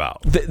yelling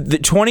about? The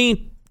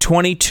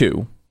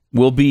 2022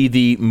 will be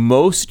the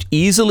most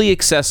easily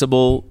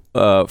accessible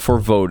for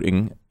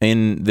voting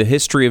in the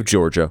history of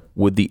Georgia,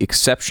 with the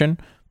exception,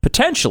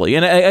 potentially,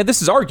 and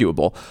this is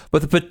arguable,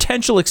 but the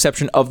potential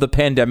exception of the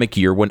pandemic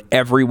year when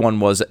everyone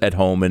was at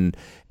home and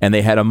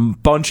they had a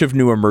bunch of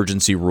new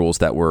emergency rules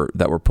that were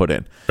put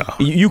in.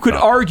 You could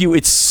argue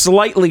it's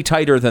slightly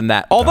tighter than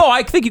that. Although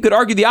I think you could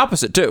argue the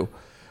opposite too.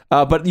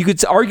 But you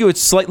could argue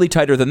it's slightly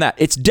tighter than that.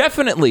 It's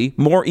definitely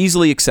more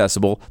easily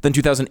accessible than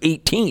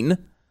 2018.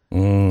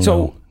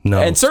 So,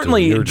 and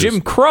certainly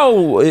Jim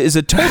Crow is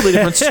a totally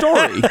different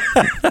story.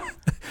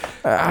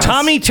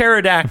 Tommy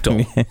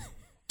Pterodactyl.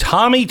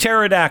 Tommy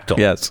Pterodactyl.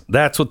 Yes.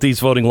 That's what these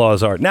voting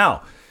laws are.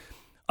 Now,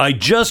 I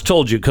just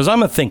told you, because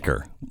I'm a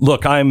thinker.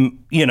 Look,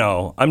 I'm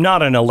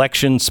not an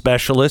election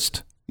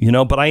specialist,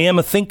 but I am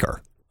a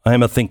thinker.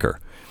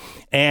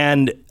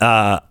 And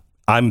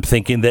I'm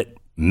thinking that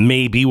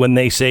maybe when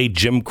they say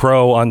Jim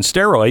Crow on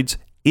steroids,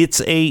 it's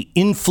a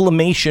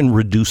inflammation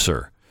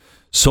reducer.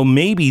 So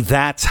maybe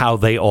that's how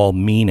they all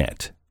mean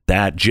it.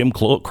 That Jim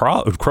Crow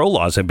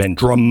laws have been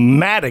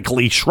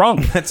dramatically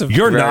shrunk.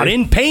 You're not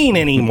in pain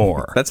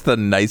anymore. That's the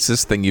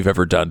nicest thing you've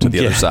ever done to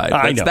the other side.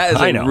 I know. That is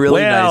I know.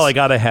 really nice. Well, I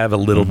got to have a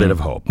little bit of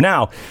hope.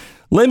 Now,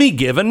 let me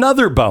give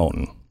another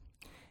bone.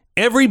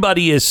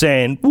 Everybody is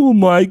saying, oh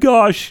my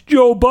gosh,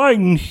 Joe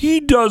Biden, he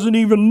doesn't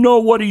even know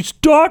what he's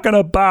talking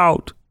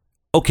about.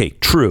 Okay,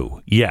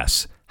 true.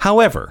 Yes.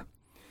 However,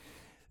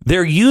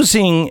 they're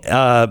using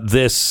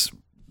this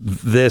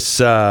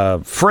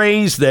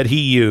phrase that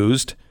he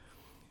used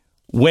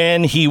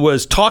when he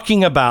was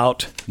talking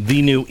about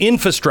the new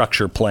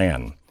infrastructure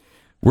plan.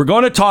 We're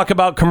going to talk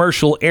about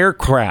commercial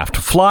aircraft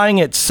flying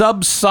at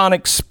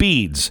subsonic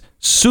speeds,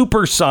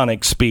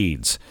 supersonic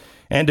speeds,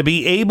 and to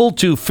be able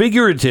to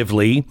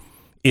figuratively,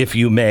 if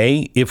you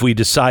may, if we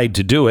decide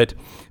to do it,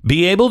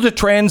 be able to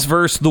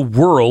transverse the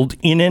world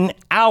in an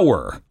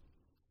hour,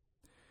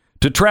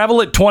 to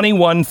travel at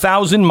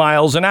 21,000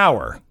 miles an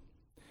hour.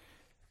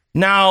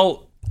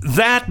 Now,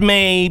 that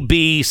may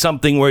be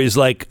something where he's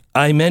like,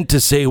 I meant to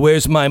say,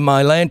 where's my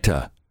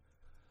Mylanta?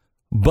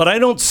 But I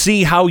don't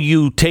see how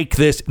you take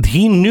this.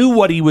 He knew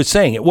what he was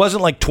saying. It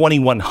wasn't like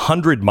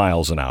 2,100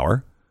 miles an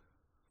hour,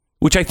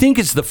 which I think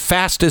is the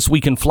fastest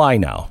we can fly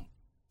now.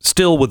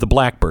 Still with the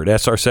Blackbird,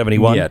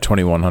 SR-71. Yeah,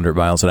 2,100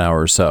 miles an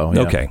hour or so.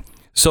 Yeah. Okay.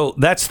 So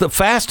that's the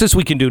fastest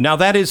we can do. Now,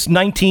 that is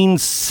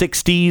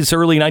 1960s,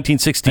 early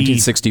 1960s.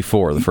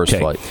 1964, the first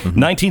flight. Mm-hmm.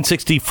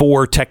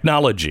 1964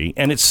 technology,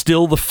 and it's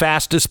still the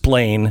fastest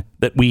plane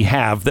that we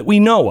have that we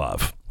know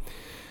of.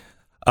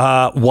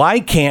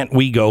 Why can't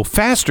we go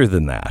faster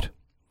than that?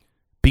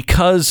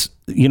 Because,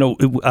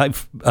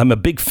 I'm a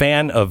big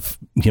fan of,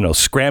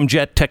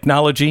 scramjet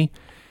technology,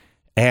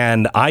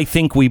 and I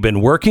think we've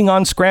been working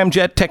on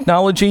scramjet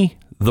technology.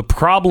 The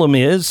problem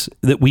is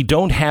that we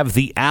don't have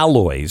the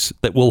alloys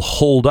that will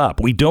hold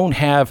up. We don't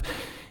have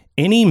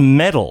any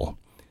metal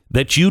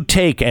that you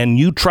take and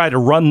you try to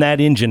run that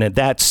engine at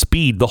that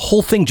speed. The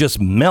whole thing just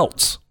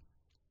melts.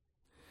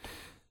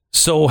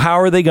 So how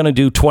are they going to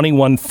do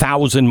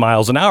 21,000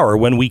 miles an hour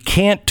when we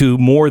can't do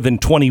more than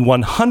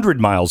 2,100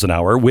 miles an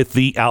hour with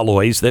the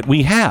alloys that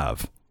we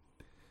have?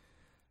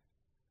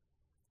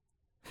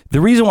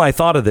 The reason why I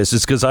thought of this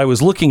is because I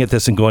was looking at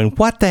this and going,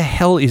 what the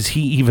hell is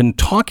he even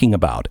talking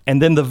about?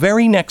 And then the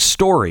very next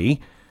story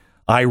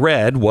I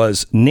read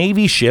was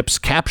Navy ships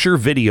capture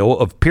video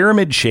of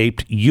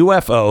pyramid-shaped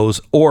UFOs,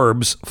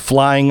 orbs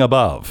flying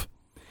above.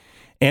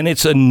 And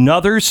it's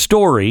another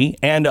story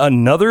and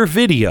another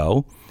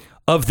video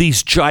of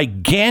these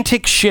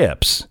gigantic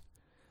ships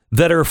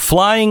that are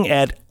flying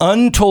at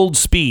untold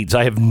speeds.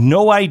 I have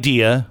no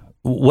idea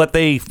what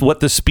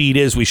the speed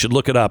is. We should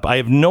look it up. I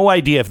have no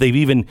idea if they've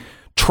even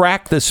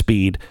track the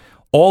speed.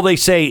 All they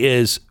say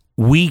is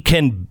we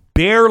can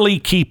barely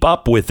keep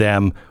up with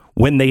them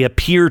when they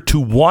appear to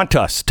want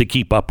us to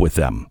keep up with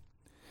them.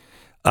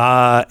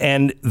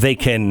 And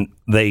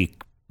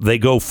they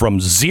go from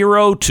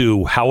 0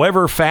 to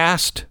however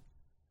fast,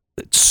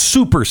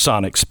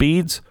 supersonic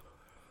speeds.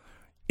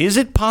 Is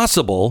it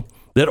possible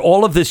that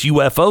all of this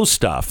UFO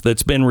stuff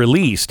that's been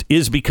released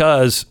is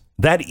because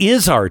that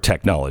is our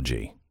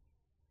technology?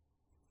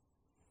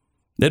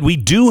 That we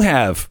do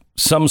have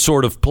some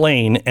sort of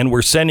plane and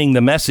we're sending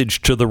the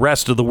message to the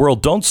rest of the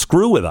world, don't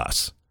screw with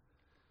us,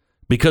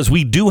 because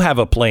we do have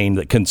a plane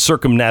that can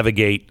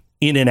circumnavigate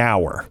in an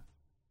hour.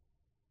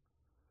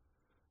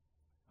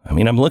 I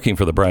mean, I'm looking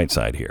for the bright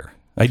side here.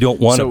 I don't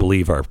want to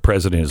believe our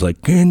president is like,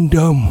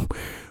 and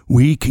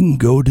we can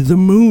go to the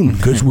moon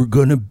because we're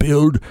going to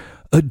build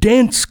a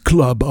dance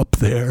club up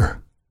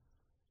there.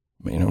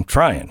 I mean, I'm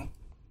trying.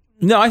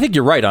 No, I think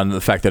you're right on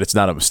the fact that it's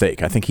not a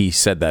mistake. I think he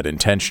said that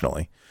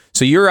intentionally.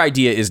 So your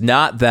idea is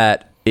not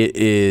that it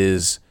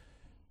is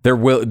they're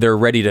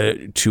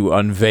ready to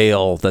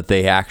unveil that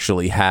they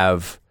actually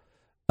have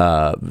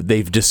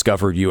they've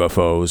discovered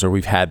UFOs, or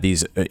we've had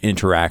these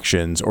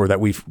interactions, or that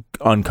we've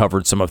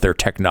uncovered some of their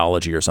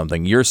technology or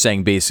something. You're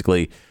saying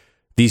basically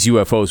these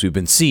UFOs we've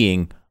been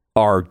seeing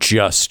are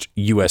just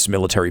U.S.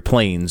 military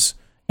planes,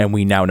 and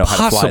we now know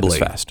how to fly this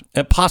fast.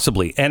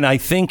 Possibly. And I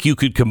think you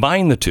could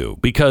combine the two,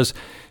 because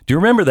do you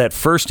remember that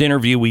first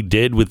interview we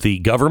did with the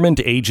government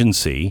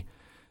agency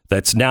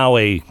that's now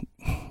a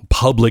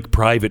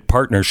public-private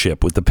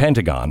partnership with the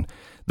Pentagon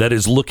that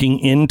is looking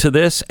into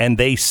this, and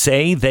they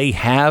say they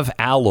have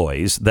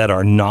alloys that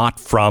are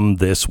not from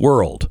this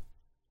world?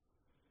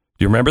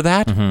 Do you remember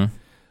that? Mm-hmm.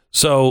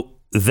 So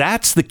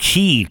that's the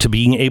key to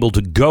being able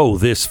to go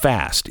this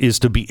fast, is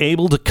to be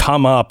able to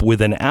come up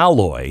with an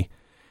alloy.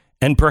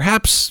 And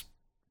perhaps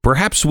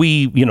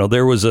we,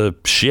 there was a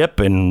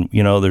ship and,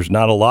 there's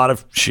not a lot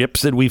of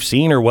ships that we've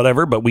seen or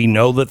whatever, but we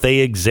know that they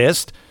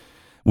exist.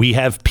 We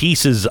have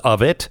pieces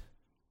of it.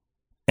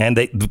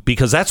 And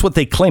because that's what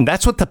they claim.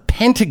 That's what the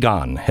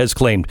Pentagon has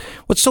claimed.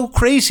 What's so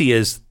crazy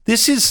is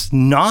this is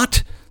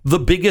not the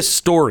biggest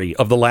story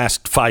of the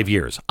last 5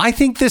 years. I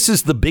think this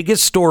is the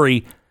biggest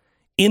story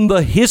in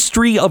the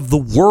history of the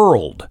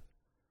world.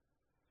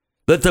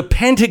 That the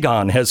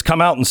Pentagon has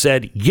come out and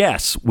said,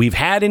 yes, we've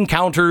had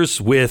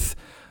encounters with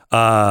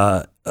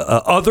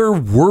other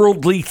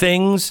worldly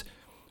things.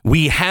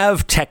 We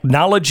have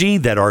technology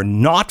that are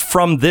not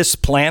from this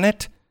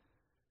planet.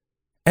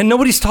 And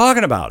nobody's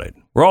talking about it.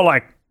 We're all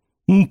like,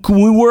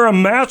 can we wear a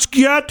mask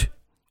yet?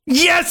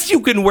 Yes, you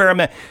can wear a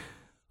mask.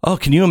 Oh,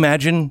 can you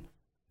imagine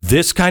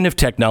this kind of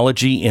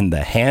technology in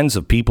the hands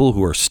of people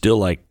who are still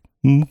like,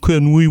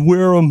 can we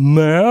wear a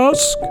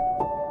mask?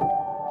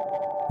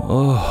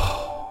 Oh.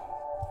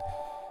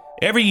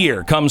 Every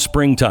year comes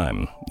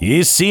springtime.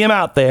 You see them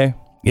out there.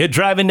 You're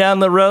driving down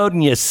the road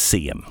and you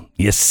see them.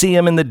 You see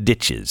them in the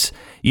ditches.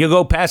 You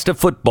go past a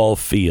football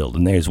field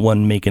and there's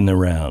one making the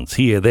rounds.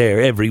 Here, there,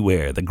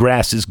 everywhere. The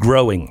grass is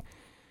growing.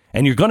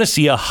 And you're going to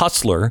see a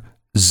Hustler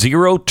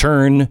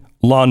zero-turn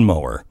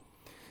lawnmower.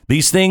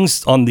 These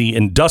things on the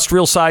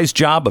industrial-sized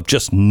job of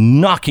just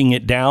knocking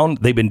it down,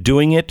 they've been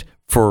doing it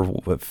for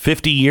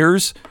 50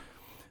 years.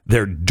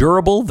 They're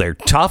durable. They're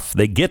tough.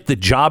 They get the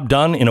job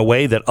done in a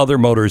way that other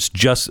mowers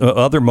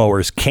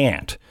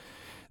can't.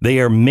 They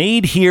are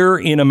made here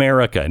in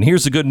America. And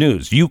here's the good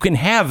news. You can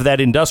have that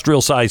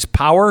industrial-sized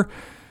power,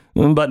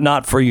 but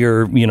not for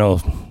your, I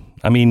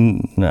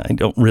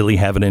don't really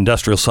have an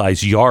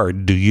industrial-sized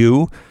yard, do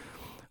you?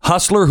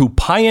 Hustler, who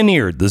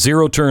pioneered the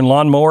zero-turn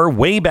lawnmower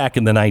way back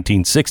in the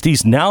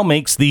 1960s, now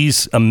makes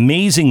these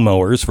amazing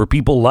mowers for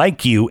people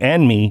like you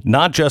and me,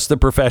 not just the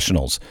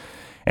professionals.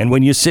 And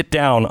when you sit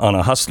down on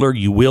a Hustler,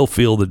 you will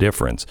feel the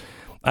difference.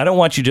 I don't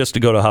want you just to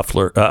go to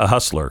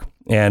Hustler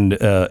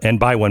and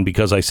buy one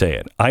because I say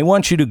it. I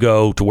want you to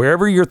go to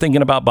wherever you're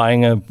thinking about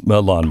buying a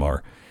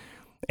lawnmower,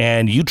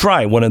 and you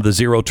try one of the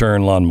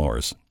zero-turn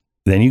lawnmowers.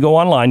 Then you go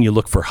online, you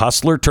look for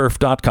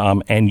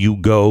hustlerturf.com, and you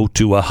go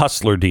to a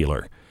Hustler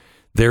dealer.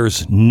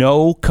 There's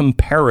no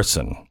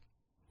comparison.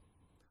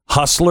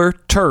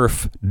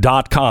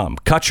 Hustlerturf.com.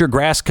 Cut your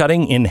grass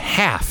cutting in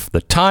half, the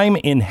time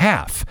in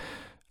half.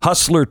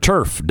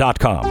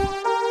 Hustlerturf.com.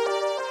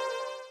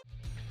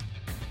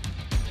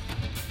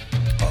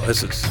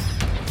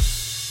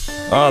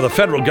 Oh, the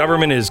federal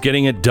government is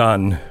getting it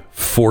done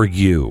for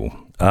you.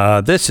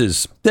 This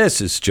is just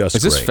great.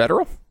 Is this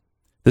federal?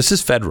 This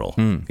is federal.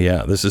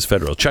 Yeah, this is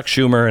federal. Chuck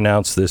Schumer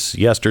announced this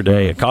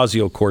yesterday.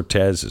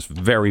 Ocasio-Cortez is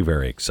very,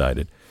 very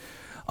excited.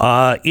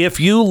 If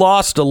you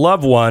lost a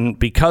loved one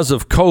because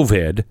of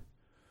COVID,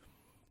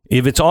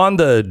 if it's on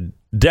the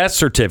death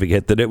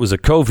certificate that it was a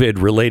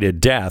COVID-related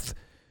death,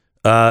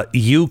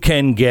 you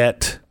can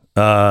get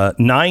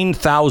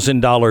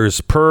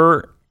 $9,000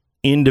 per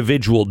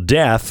individual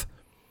death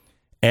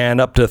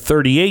and up to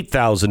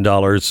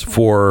 $38,000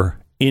 for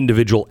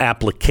individual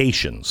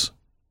applications.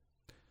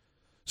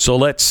 So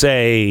let's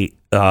say,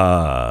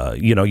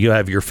 you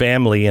have your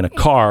family in a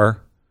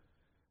car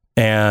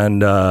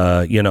and,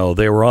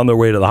 they were on their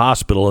way to the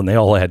hospital and they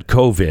all had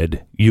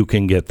COVID. You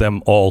can get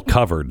them all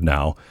covered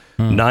now.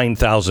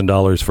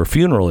 $9,000 for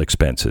funeral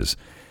expenses.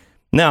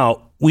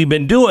 Now, we've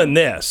been doing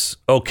this,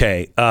 for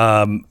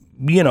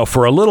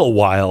a little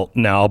while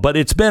now, but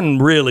it's been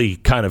really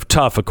kind of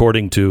tough,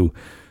 according to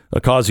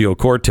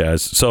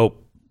Ocasio-Cortez. So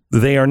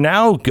they are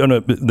now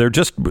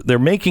they're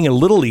making it a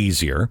little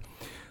easier.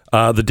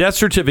 The death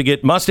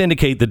certificate must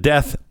indicate the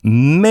death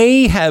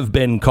may have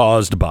been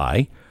caused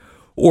by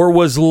or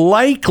was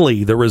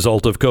likely the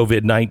result of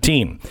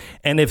COVID-19.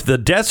 And if the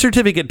death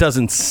certificate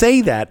doesn't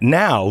say that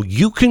now,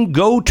 you can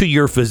go to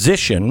your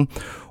physician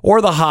or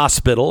the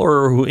hospital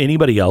or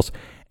anybody else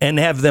and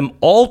have them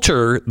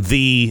alter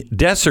the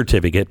death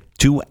certificate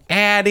to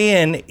add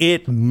in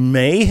it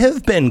may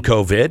have been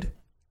COVID.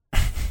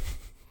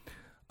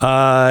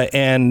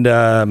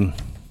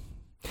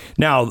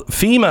 Now,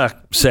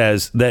 FEMA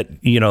says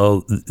that,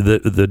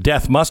 the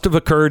death must have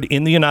occurred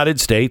in the United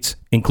States,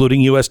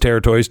 including U.S.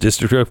 territories,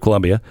 District of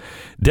Columbia.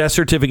 Death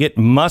certificate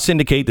must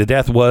indicate the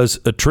death was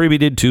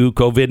attributed to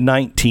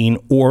COVID-19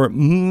 or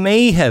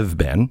may have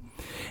been,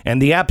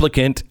 and the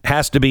applicant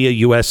has to be a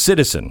U.S.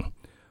 citizen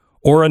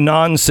or a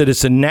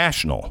non-citizen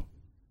national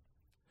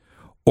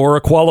or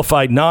a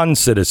qualified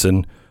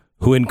non-citizen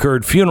who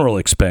incurred funeral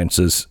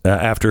expenses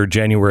after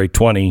January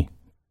 20,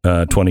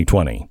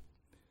 2020.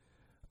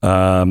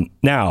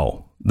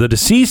 Now, the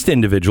deceased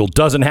individual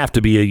doesn't have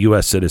to be a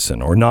U.S.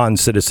 citizen or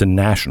non-citizen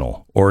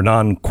national or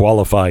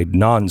non-qualified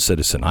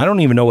non-citizen. I don't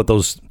even know what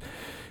those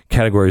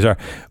categories are.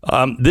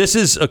 This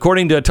is,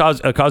 according to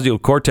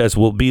Ocasio-Cortez,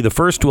 will be the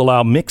first to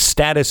allow mixed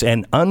status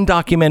and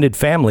undocumented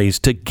families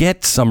to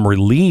get some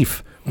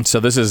relief.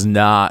 So this is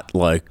not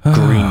like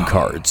green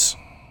cards.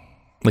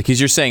 Like,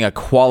 you're saying a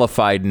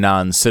qualified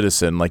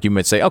non-citizen, like you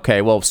might say,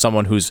 okay, well,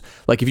 someone who's,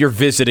 like, if you're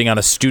visiting on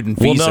a student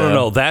visa. Well,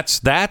 no.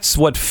 That's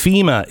what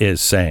FEMA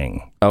is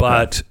saying. Okay.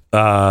 But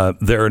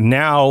they're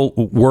now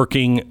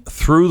working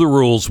through the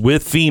rules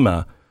with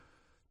FEMA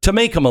to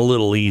make them a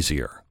little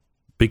easier,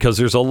 because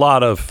there's a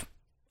lot of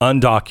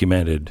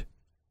undocumented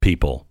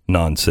people,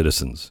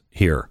 non-citizens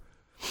here.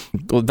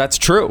 Well, that's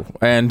true.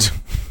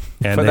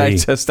 But I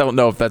just don't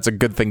know if that's a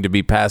good thing to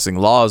be passing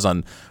laws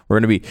on. We're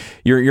going to be,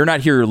 you're not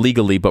here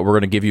legally, but we're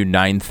going to give you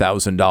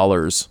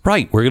 $9,000.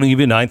 Right. We're going to give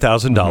you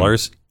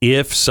 $9,000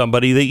 if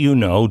somebody that you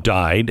know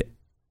died,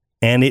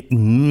 and it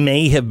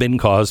may have been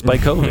caused by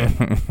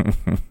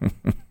COVID.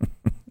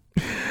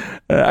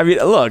 I mean,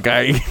 look,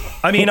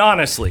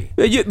 honestly,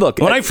 look.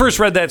 When I first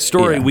read that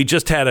story, we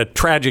just had a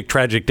tragic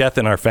death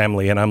in our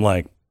family, and I'm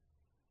like,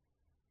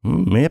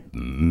 it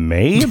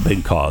may have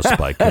been caused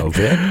by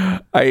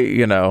COVID.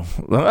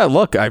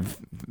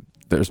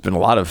 There's been a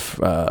lot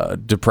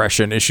of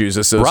depression issues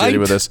associated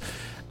with this.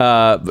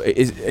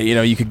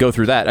 You could go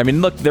through that. I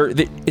mean, look,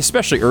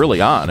 especially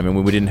early on. I mean,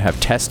 when we didn't have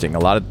testing, a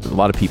lot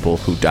of people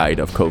who died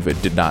of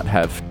COVID did not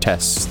have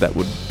tests that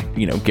would,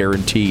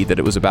 guarantee that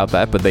it was about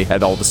that, but they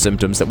had all the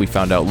symptoms that we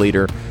found out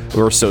later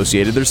were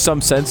associated. There's some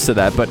sense to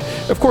that, but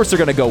of course they're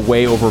going to go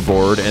way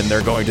overboard, and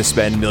they're going to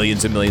spend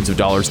millions and millions of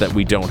dollars that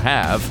we don't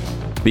have,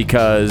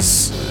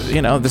 because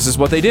this is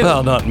what they do.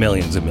 Well, not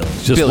millions and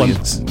millions, just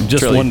billions,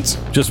 just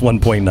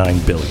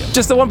 1.9 billion.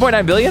 Just the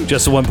 1.9 billion?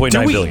 Just the 1.9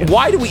 billion.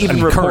 Why do we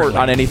even report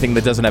on anything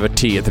that doesn't have a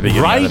T at the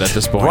beginning of it at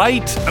this point?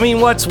 Right. I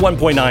mean, what's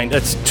 1.9?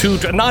 That's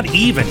not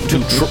even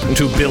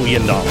 $2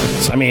 billion.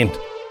 I mean,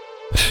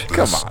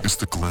 Come on. This is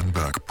the Glenn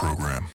Beck Program.